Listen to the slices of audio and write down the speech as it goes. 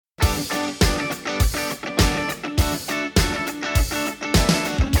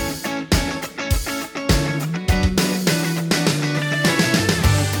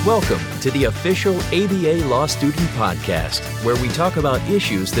Welcome to the official ABA Law Student Podcast, where we talk about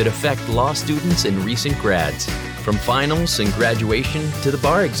issues that affect law students and recent grads. From finals and graduation to the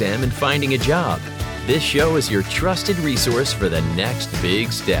bar exam and finding a job, this show is your trusted resource for the next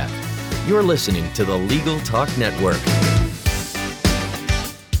big step. You're listening to the Legal Talk Network.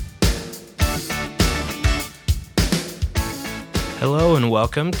 Hello and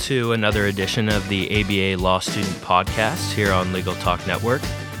welcome to another edition of the ABA Law Student Podcast here on Legal Talk Network.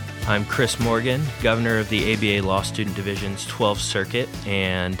 I'm Chris Morgan, Governor of the ABA Law Student Division's 12th Circuit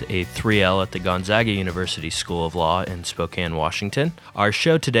and a 3L at the Gonzaga University School of Law in Spokane, Washington. Our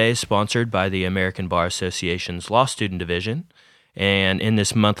show today is sponsored by the American Bar Association's Law Student Division, and in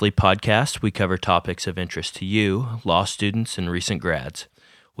this monthly podcast, we cover topics of interest to you, law students and recent grads.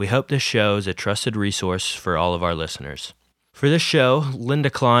 We hope this show is a trusted resource for all of our listeners. For this show, Linda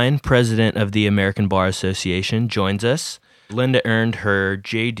Klein, president of the American Bar Association, joins us. Linda earned her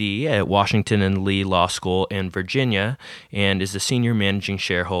JD at Washington and Lee Law School in Virginia and is the senior managing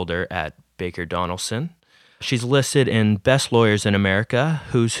shareholder at Baker Donelson. She's listed in Best Lawyers in America,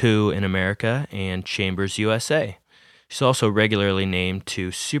 Who's Who in America, and Chambers USA. She's also regularly named to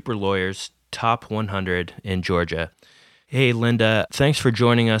Super Lawyers Top 100 in Georgia. Hey, Linda, thanks for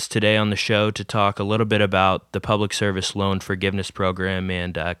joining us today on the show to talk a little bit about the Public Service Loan Forgiveness Program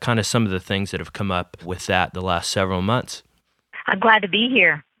and kind of some of the things that have come up with that the last several months. I'm glad to be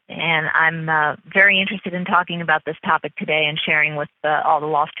here, and I'm very interested in talking about this topic today and sharing with all the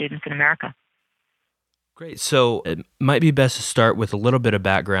law students in America. Great. So it might be best to start with a little bit of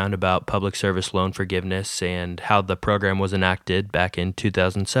background about Public Service Loan Forgiveness and how the program was enacted back in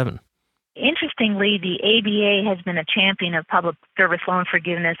 2007. Interestingly, the ABA has been a champion of public service loan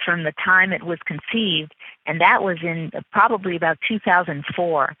forgiveness from the time it was conceived, and that was in probably about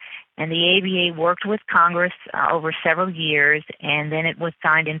 2004. And the ABA worked with Congress over several years, and then it was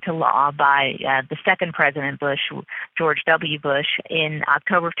signed into law by the second President Bush, George W. Bush, in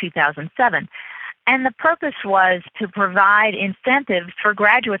October of 2007. And the purpose was to provide incentives for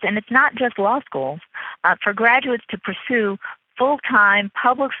graduates, and it's not just law schools, for graduates to pursue full-time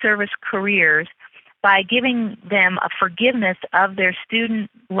public service careers by giving them a forgiveness of their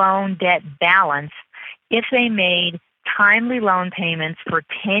student loan debt balance if they made timely loan payments for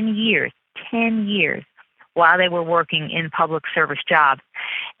 10 years while they were working in public service jobs.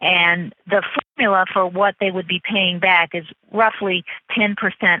 And the formula for what they would be paying back is roughly 10%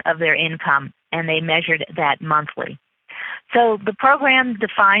 of their income, and they measured that monthly. So the program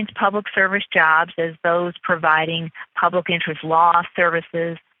defines public service jobs as those providing public interest law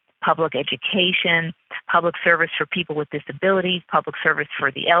services, public education, public service for people with disabilities, public service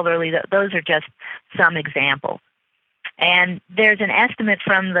for the elderly. Those are just some examples. And there's an estimate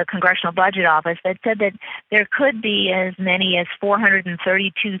from the Congressional Budget Office that said that there could be as many as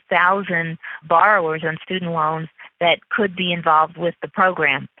 432,000 borrowers on student loans that could be involved with the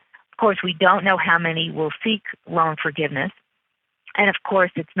program. Of course, we don't know how many will seek loan forgiveness. And of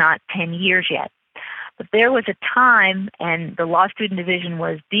course, it's not 10 years yet. But there was a time, and the Law Student Division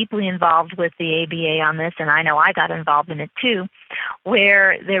was deeply involved with the ABA on this, and I know I got involved in it too,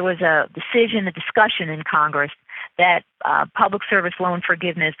 where there was a discussion in Congress that public service loan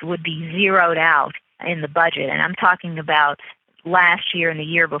forgiveness would be zeroed out in the budget. And I'm talking about last year and the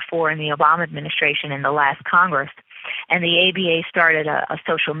year before in the Obama administration in the last Congress. And the ABA started a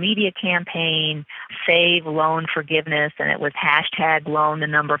social media campaign, Save Loan Forgiveness, and it was hashtag loan the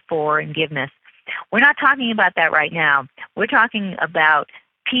number 4 and forgiveness. We're not talking about that right now. We're talking about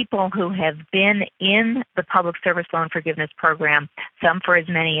people who have been in the Public Service Loan Forgiveness Program, some for as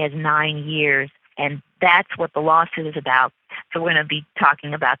many as 9 years, and that's what the lawsuit is about. So we're going to be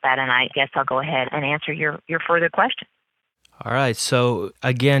talking about that, and I guess I'll go ahead and answer your further question. All right. So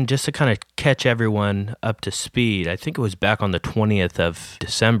again, just to kind of catch everyone up to speed, I think it was back on the 20th of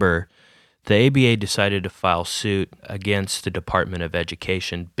December, the ABA decided to file suit against the Department of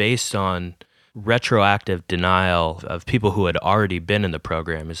Education based on retroactive denial of people who had already been in the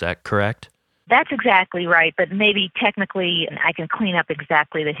program. Is that correct? That's exactly right, but maybe technically I can clean up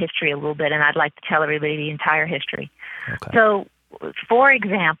exactly the history a little bit, and I'd like to tell everybody the entire history. Okay. So, for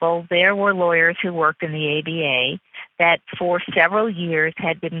example, there were lawyers who worked in the ABA that for several years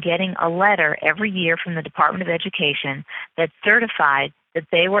had been getting a letter every year from the Department of Education that certified that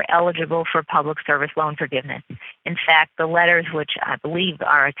they were eligible for public service loan forgiveness. In fact, the letters, which I believe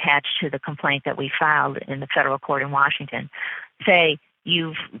are attached to the complaint that we filed in the federal court in Washington, say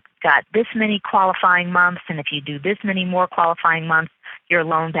you've got this many qualifying months, and if you do this many more qualifying months, your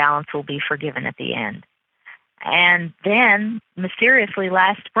loan balance will be forgiven at the end. And then, mysteriously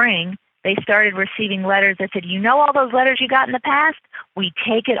last spring, they started receiving letters that said, all those letters you got in the past? We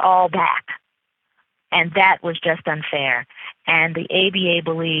take it all back. And that was just unfair. And the ABA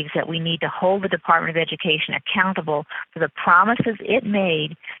believes that we need to hold the Department of Education accountable for the promises it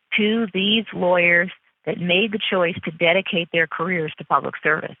made to these lawyers that made the choice to dedicate their careers to public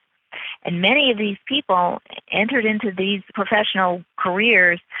service. And many of these people entered into these professional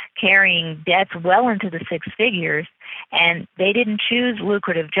careers carrying debts well into the six figures, and they didn't choose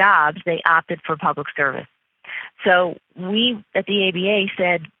lucrative jobs. They opted for public service. So we at the ABA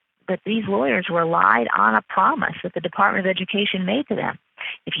said that these lawyers relied on a promise that the Department of Education made to them.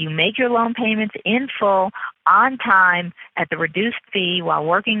 If you make your loan payments in full, on time, at the reduced fee while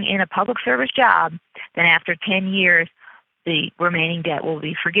working in a public service job, then after 10 years, the remaining debt will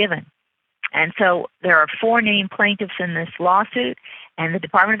be forgiven. And so there are 4 named plaintiffs in this lawsuit, and the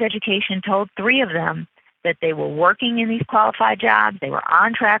Department of Education told 3 of them that they were working in these qualified jobs, they were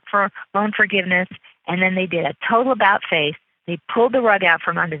on track for loan forgiveness, and then they did a total about-face. They pulled the rug out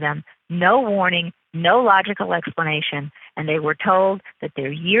from under them, no warning, no logical explanation, and they were told that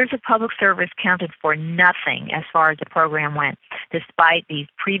their years of public service counted for nothing as far as the program went, despite these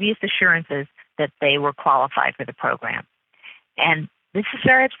previous assurances that they were qualified for the program. And this is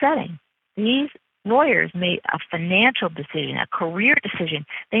very upsetting. These lawyers made a financial decision, a career decision.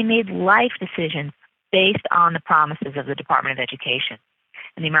 They made life decisions based on the promises of the Department of Education.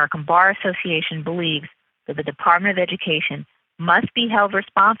 And the American Bar Association believes that the Department of Education must be held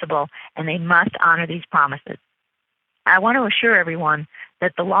responsible and they must honor these promises. I want to assure everyone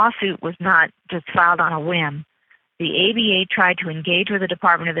that the lawsuit was not just filed on a whim. The ABA tried to engage with the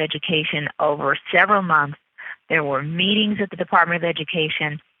Department of Education over several months. There were meetings at the Department of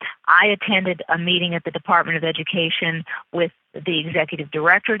Education. I attended a meeting at the Department of Education with the executive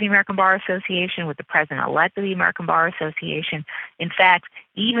director of the American Bar Association, with the president-elect of the American Bar Association. In fact,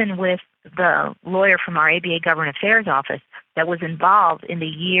 even with the lawyer from our ABA Government Affairs Office that was involved in the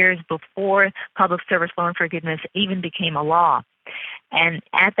years before public service loan forgiveness even became a law. And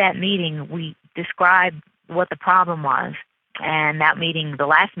at that meeting, we described what the problem was. And that meeting, the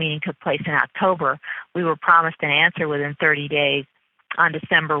last meeting, took place in October. We were promised an answer within 30 days. On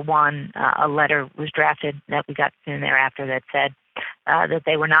December 1, a letter was drafted that we got soon thereafter that said that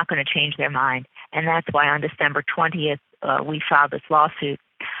they were not going to change their mind. And that's why on December 20th, we filed this lawsuit.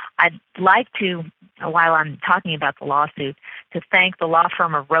 I'd like to, while I'm talking about the lawsuit, to thank the law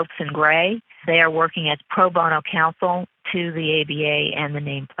firm of Ropes and Gray. They are working as pro bono counsel to the ABA and the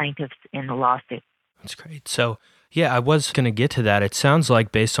named plaintiffs in the lawsuit. That's great. So, yeah, I was going to get to that. It sounds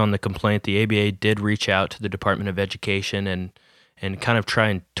like based on the complaint, the ABA did reach out to the Department of Education and kind of try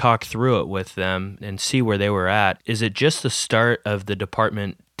and talk through it with them and see where they were at. Is it just the start of the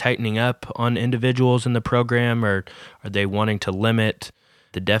department tightening up on individuals in the program, or are they wanting to limit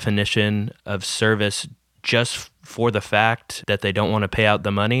the definition of service just for the fact that they don't want to pay out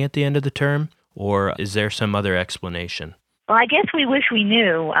the money at the end of the term? Or is there some other explanation? Well, I guess we wish we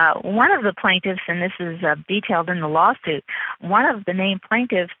knew. One of the plaintiffs, and this is detailed in the lawsuit, one of the named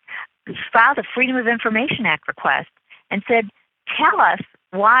plaintiffs filed a Freedom of Information Act request and said, tell us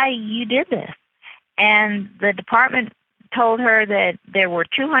why you did this. And the department told her that there were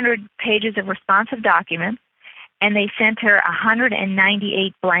 200 pages of responsive documents, and they sent her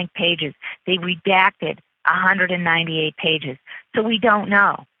 198 blank pages. They redacted 198 pages. So we don't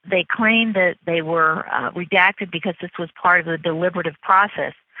know. They claim that they were redacted because this was part of the deliberative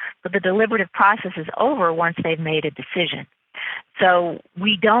process. But the deliberative process is over once they've made a decision. So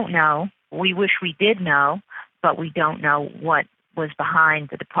we don't know. We wish we did know, but we don't know what was behind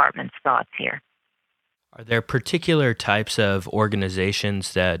the department's thoughts here. Are there particular types of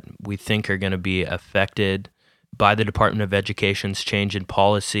organizations that we think are going to be affected by the Department of Education's change in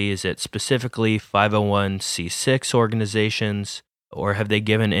policy? Is it specifically 501c6 organizations, or have they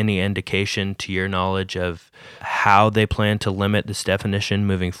given any indication to your knowledge of how they plan to limit this definition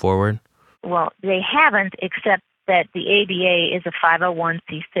moving forward? Well, they haven't, except that the ABA is a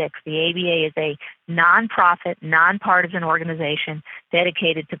 501c6. The ABA is a nonprofit, nonpartisan organization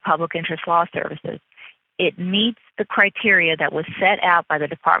dedicated to public interest law services. It meets the criteria that was set out by the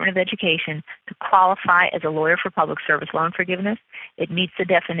Department of Education to qualify as a lawyer for public service loan forgiveness. It meets the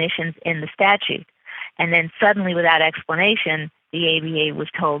definitions in the statute. And then suddenly, without explanation, the ABA was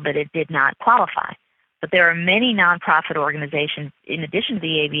told that it did not qualify. But there are many nonprofit organizations, in addition to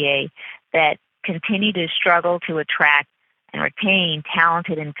the ABA, that continue to struggle to attract and retain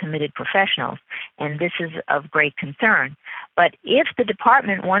talented and committed professionals, and this is of great concern. But if the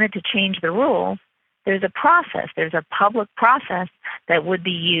department wanted to change the rules, there's a process, there's a public process that would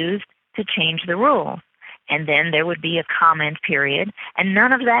be used to change the rules. And then there would be a comment period, and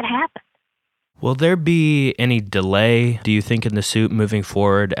none of that happened. Will there be any delay, do you think, in the suit moving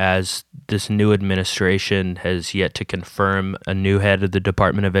forward as this new administration has yet to confirm a new head of the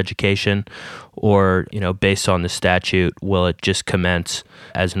Department of Education? Or, based on the statute, will it just commence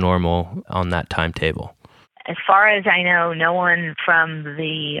as normal on that timetable? As far as I know, no one from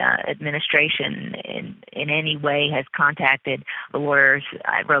the administration in any way has contacted the lawyers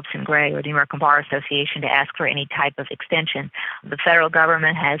at Ropes and Gray or the American Bar Association to ask for any type of extension. The federal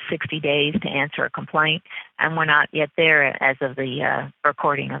government has 60 days to answer a complaint, and we're not yet there as of the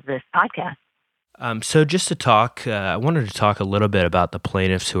recording of this podcast. So just to talk, I wanted to talk a little bit about the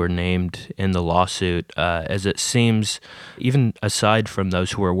plaintiffs who are named in the lawsuit, as it seems, even aside from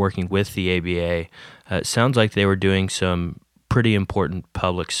those who are working with the ABA, it sounds like they were doing some pretty important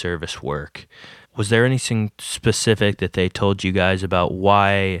public service work. Was there anything specific that they told you guys about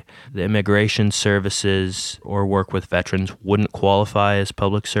why the immigration services or work with veterans wouldn't qualify as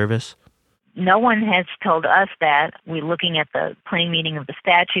public service? No one has told us that. We're looking at the plain meaning of the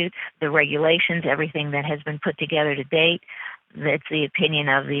statute, the regulations, everything that has been put together to date. It's the opinion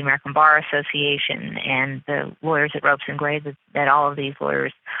of the American Bar Association and the lawyers at Ropes and Gray that all of these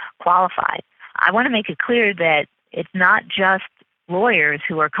lawyers qualified. I want to make it clear that it's not just lawyers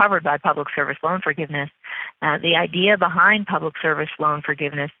who are covered by public service loan forgiveness. The idea behind public service loan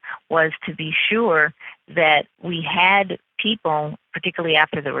forgiveness was to be sure that we had people, particularly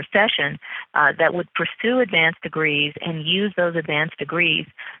after the recession, that would pursue advanced degrees and use those advanced degrees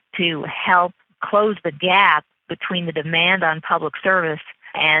to help close the gap between the demand on public service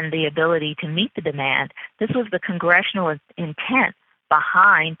and the ability to meet the demand. This was the congressional intent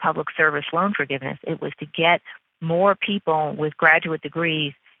behind public service loan forgiveness. It was to get more people with graduate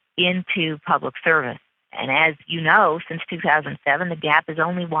degrees into public service. And as you know, since 2007, the gap has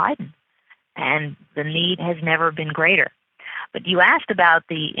only widened, and the need has never been greater. But you asked about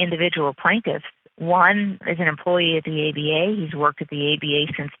the individual plaintiffs. One is an employee at the ABA. He's worked at the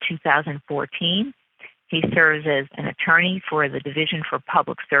ABA since 2014. He serves as an attorney for the Division for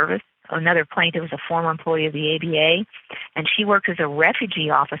Public Service. Another plaintiff is a former employee of the ABA, and she works as a refugee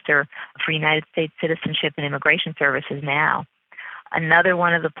officer for United States Citizenship and Immigration Services now. Another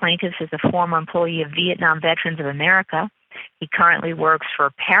one of the plaintiffs is a former employee of Vietnam Veterans of America. He currently works for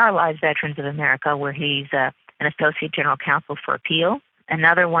Paralyzed Veterans of America, where he's an associate general counsel for appeal.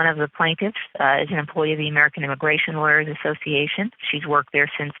 Another one of the plaintiffs is an employee of the American Immigration Lawyers Association. She's worked there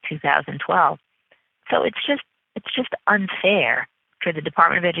since 2012. So it's just unfair for the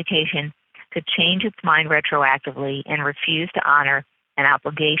Department of Education to change its mind retroactively and refuse to honor an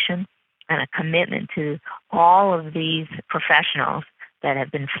obligation and a commitment to all of these professionals that have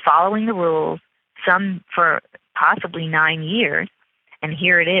been following the rules, some for possibly 9 years, and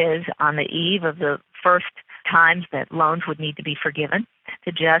here it is on the eve of the first times that loans would need to be forgiven,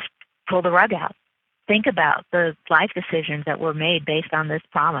 to just pull the rug out. Think about the life decisions that were made based on this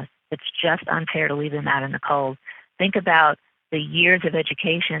promise. It's just unfair to leave them out in the cold. Think about the years of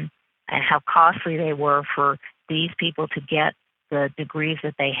education and how costly they were for these people to get the degrees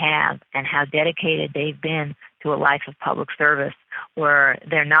that they have, and how dedicated they've been to a life of public service where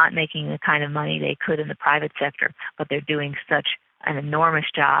they're not making the kind of money they could in the private sector, but they're doing such an enormous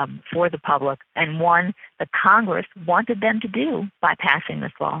job for the public, and one that Congress wanted them to do by passing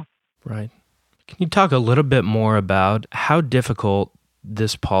this law. Right. Can you talk a little bit more about how difficult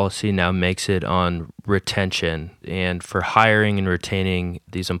this policy now makes it on retention and for hiring and retaining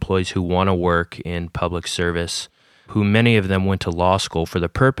these employees who want to work in public service, who many of them went to law school for the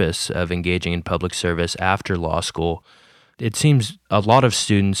purpose of engaging in public service after law school? It seems a lot of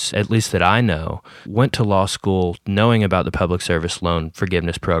students, at least that I know, went to law school knowing about the public service loan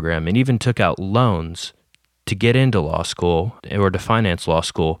forgiveness program and even took out loans to get into law school or to finance law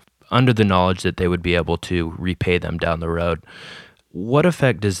school under the knowledge that they would be able to repay them down the road. What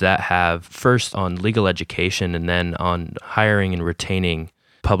effect does that have, first on legal education and then on hiring and retaining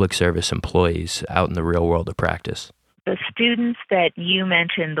public service employees out in the real world of practice? The students that you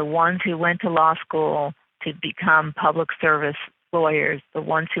mentioned, the ones who went to law school to become public service lawyers, the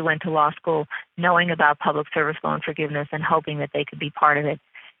ones who went to law school knowing about public service loan forgiveness and hoping that they could be part of it,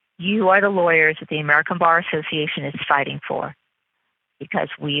 you are the lawyers that the American Bar Association is fighting for, because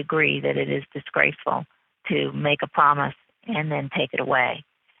we agree that it is disgraceful to make a promise and then take it away.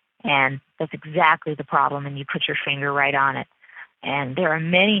 And that's exactly the problem, and you put your finger right on it. And there are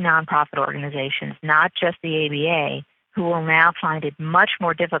many nonprofit organizations, not just the ABA, who will now find it much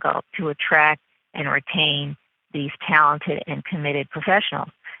more difficult to attract and retain these talented and committed professionals.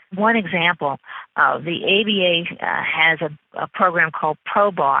 One example, the ABA has a program called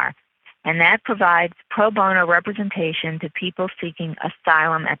ProBar, and that provides pro bono representation to people seeking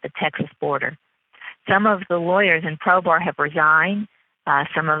asylum at the Texas border. Some of the lawyers in pro bar have resigned.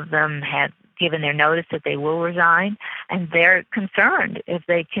 Some of them have given their notice that they will resign, and they're concerned if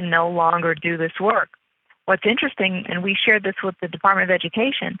they can no longer do this work. What's interesting, and we shared this with the Department of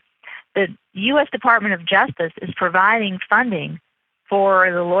Education, the U.S. Department of Justice is providing funding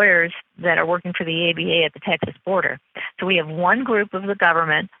for the lawyers that are working for the ABA at the Texas border. So we have one group of the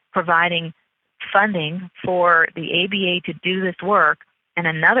government providing funding for the ABA to do this work, and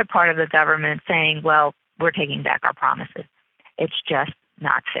another part of the government saying, well, we're taking back our promises. It's just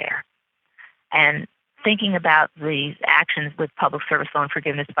not fair. And thinking about these actions with public service loan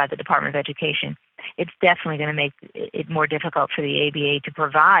forgiveness by the Department of Education, it's definitely going to make it more difficult for the ABA to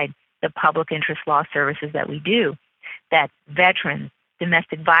provide the public interest law services that we do, that veterans,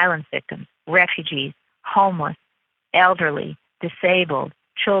 domestic violence victims, refugees, homeless, elderly, disabled,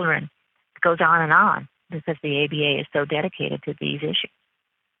 children, it goes on, because the ABA is so dedicated to these issues.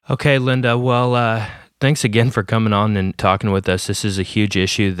 Okay, Linda. Well, thanks again for coming on and talking with us. This is a huge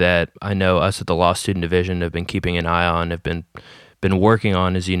issue that I know us at the Law Student Division have been keeping an eye on, have been working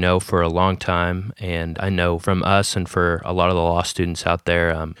on, as you know, for a long time. And I know from us and for a lot of the law students out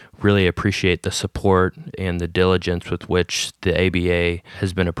there, really appreciate the support and the diligence with which the ABA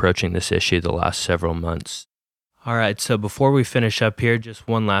has been approaching this issue the last several months. All right, so before we finish up here, just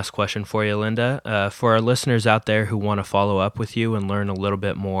one last question for you, Linda. For our listeners out there who want to follow up with you and learn a little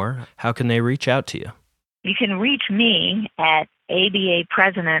bit more, how can they reach out to you? You can reach me at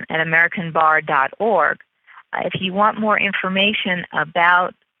abapresident@americanbar.org. If you want more information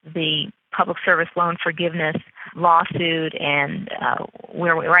about the public service loan forgiveness lawsuit, and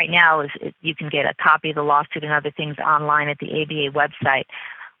where we, right now is you can get a copy of the lawsuit and other things online at the ABA website.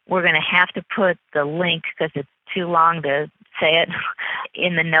 We're going to have to put the link, because it's too long to say it,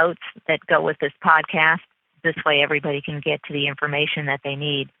 in the notes that go with this podcast. This way everybody can get to the information that they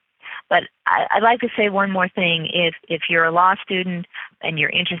need. But I'd like to say one more thing. If you're a law student and you're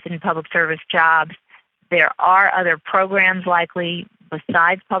interested in public service jobs, there are other programs likely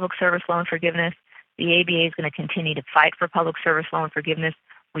besides public service loan forgiveness. The ABA is going to continue to fight for public service loan forgiveness.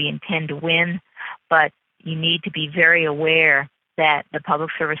 We intend to win, but you need to be very aware that the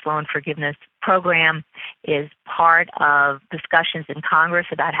public service loan forgiveness program is part of discussions in Congress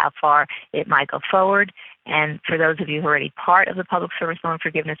about how far it might go forward. And for those of you who are already part of the public service loan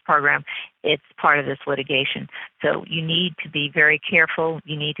forgiveness program, it's part of this litigation. So you need to be very careful.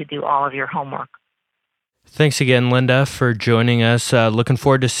 You need to do all of your homework. Thanks again, Linda, for joining us. Looking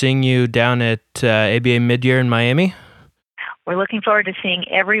forward to seeing you down at ABA Midyear in Miami. We're looking forward to seeing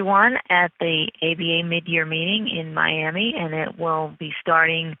everyone at the ABA Midyear meeting in Miami, and it will be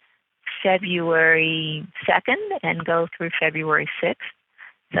starting February 2nd and go through February 6th.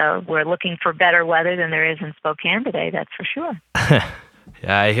 So we're looking for better weather than there is in Spokane today, that's for sure.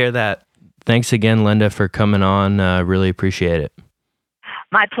 Yeah, I hear that. Thanks again, Linda, for coming on. Really appreciate it.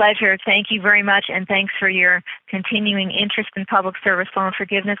 My pleasure. Thank you very much, and thanks for your continuing interest in public service loan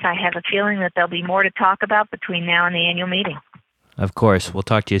forgiveness. I have a feeling that there'll be more to talk about between now and the annual meeting. Of course. We'll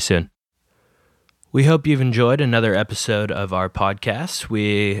talk to you soon. We hope you've enjoyed another episode of our podcast.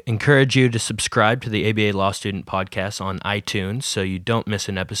 We encourage you to subscribe to the ABA Law Student Podcast on iTunes so you don't miss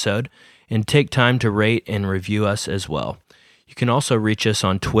an episode, and take time to rate and review us as well. You can also reach us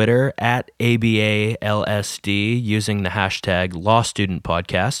on Twitter at ABALSD using the hashtag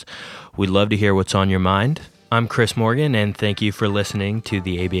LawStudentPodcast. We'd love to hear what's on your mind. I'm Chris Morgan, and thank you for listening to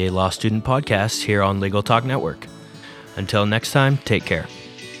the ABA Law Student Podcast here on Legal Talk Network. Until next time, take care.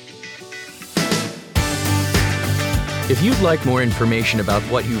 If you'd like more information about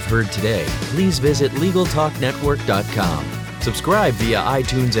what you've heard today, please visit LegalTalkNetwork.com. Subscribe via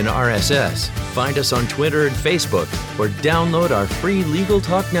iTunes and RSS. Find us on Twitter and Facebook, or download our free Legal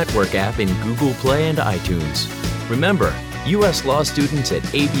Talk Network app in Google Play and iTunes. Remember, U.S. law students at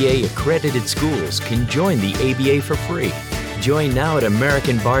ABA accredited schools can join the ABA for free. Join now at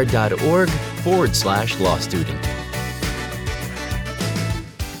americanbar.org/law student.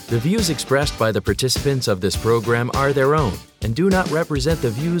 The views expressed by the participants of this program are their own and do not represent the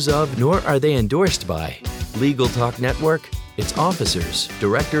views of, nor are they endorsed by, Legal Talk Network, its officers,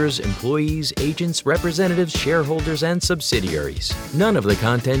 directors, employees, agents, representatives, shareholders, and subsidiaries. None of the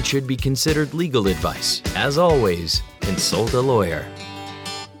content should be considered legal advice. As always, consult a lawyer.